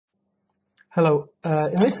Hello,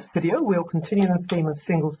 in this video we'll continue the theme of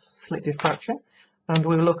single slit diffraction and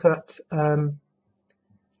we'll look at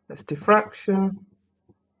diffraction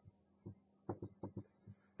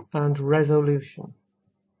and resolution.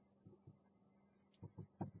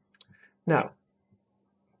 Now,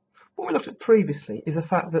 what we looked at previously is the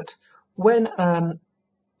fact that when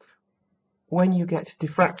you get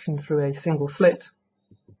diffraction through a single slit,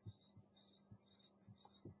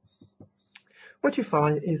 what you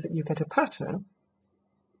find is that you get a pattern,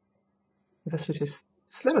 if the slit is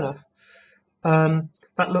slim enough,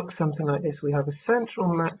 that looks something like this. We have a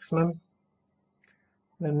central maximum,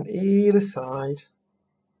 then either side,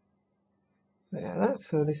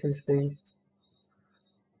 so this is the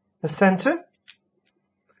center,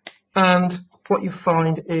 and what you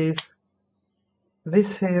find is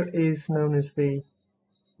this here is known as the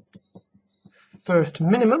first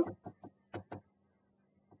minimum.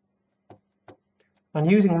 And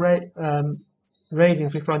using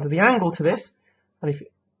radians, we find that the angle to this, and if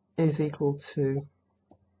it is equal to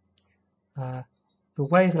the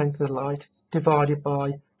wavelength of the light divided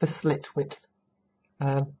by the slit width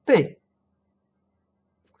b.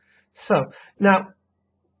 So now,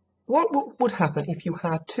 what would happen if you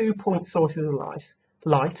had 2 point sources of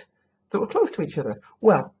light that were close to each other?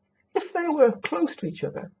 Well, if they were close to each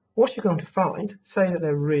other, what you're going to find, say that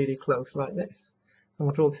they're really close like this, and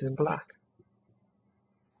we'll draw this in black.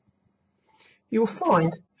 You'll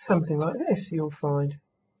find something like this. You'll find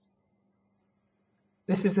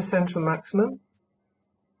this is the central maximum,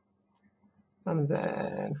 and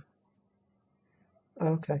then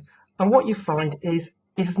and what you find is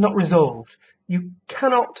it is not resolved. You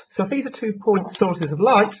cannot, so if these are 2 point sources of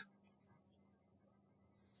light,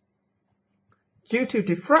 due to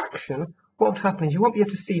diffraction, what would happen is you won't be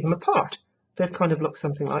able to see them apart. They'd kind of look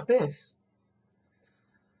something like this.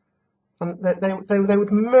 And they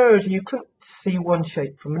would merge and you couldn't see one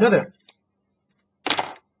shape from another.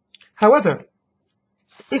 However,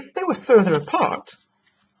 if they were further apart,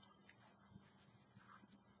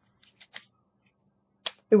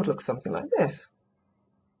 it would look something like this.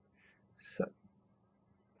 So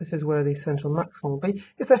this is where the central maximum will be.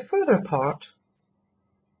 If they're further apart,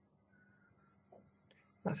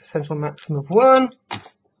 that's the central maximum of 1. And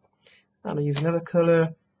I'll use another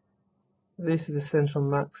colour. This is the central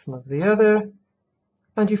maximum of the other,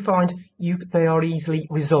 and you find they are easily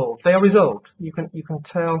resolved. They are resolved. You can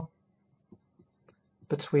tell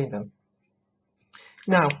between them.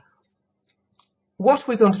 Now, what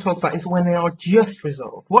we're going to talk about is when they are just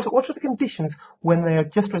resolved. What are the conditions when they are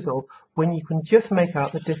just resolved? When you can just make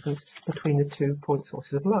out the difference between the 2 point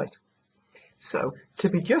sources of light. So, to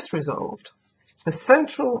be just resolved, the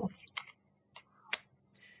central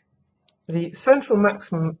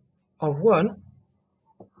maximum of 1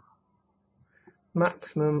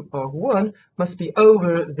 must be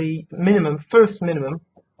over the first minimum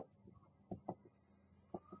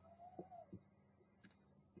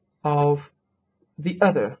of the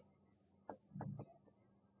other.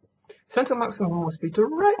 Central maximum must be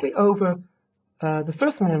directly over the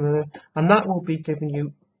first minimum, and that will be giving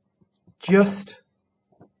you just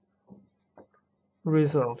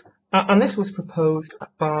resolved. And this was proposed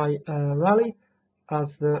by Rayleigh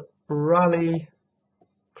as the Rayleigh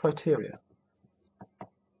criteria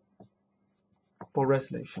for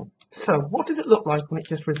resolution. So what does it look like when it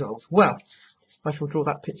just resolves? Well, I shall draw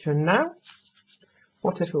that picture now.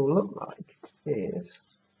 What it will look like is,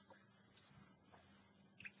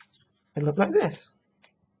 it'll look like this.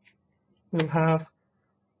 We'll have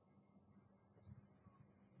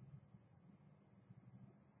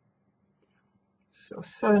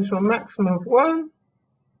central maximum of 1,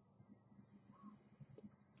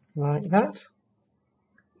 like that.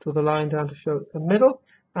 Draw the line down to show it's the middle,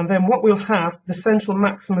 and then what we'll have, the central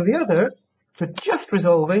maximum of the other, for just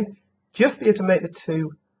resolving, just be able to make the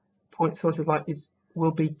 2 point source of light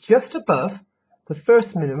will be just above the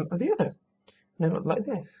first minimum of the other. And it'll look like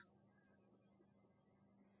this.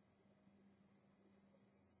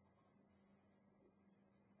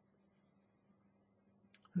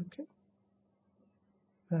 Okay.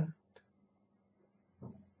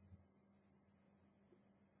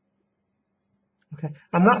 Okay,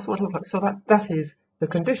 and that's what it looks like. So that is the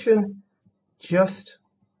condition just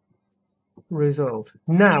resolved.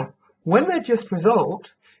 Now, when they're just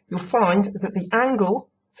resolved, you'll find that the angle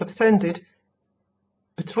subtended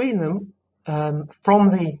between them from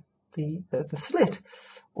the slit,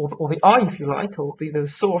 or the eye, if you like, or the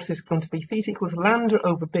source is going to be theta equals lambda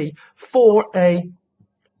over b for a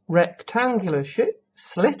rectangular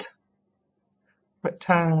slit.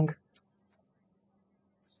 Rectangular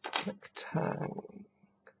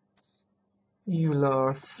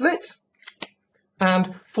slit.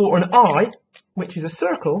 And for an eye, which is a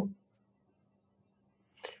circle,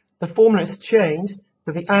 the formula is changed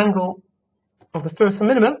to the angle of the first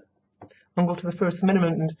minimum. Angle to the first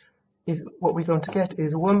minimum is what we're going to get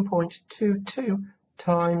is 1.22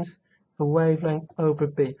 times the wavelength over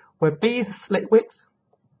B, where B is the slit width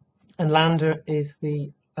and lambda is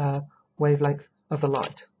the wavelength of the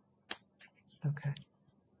light.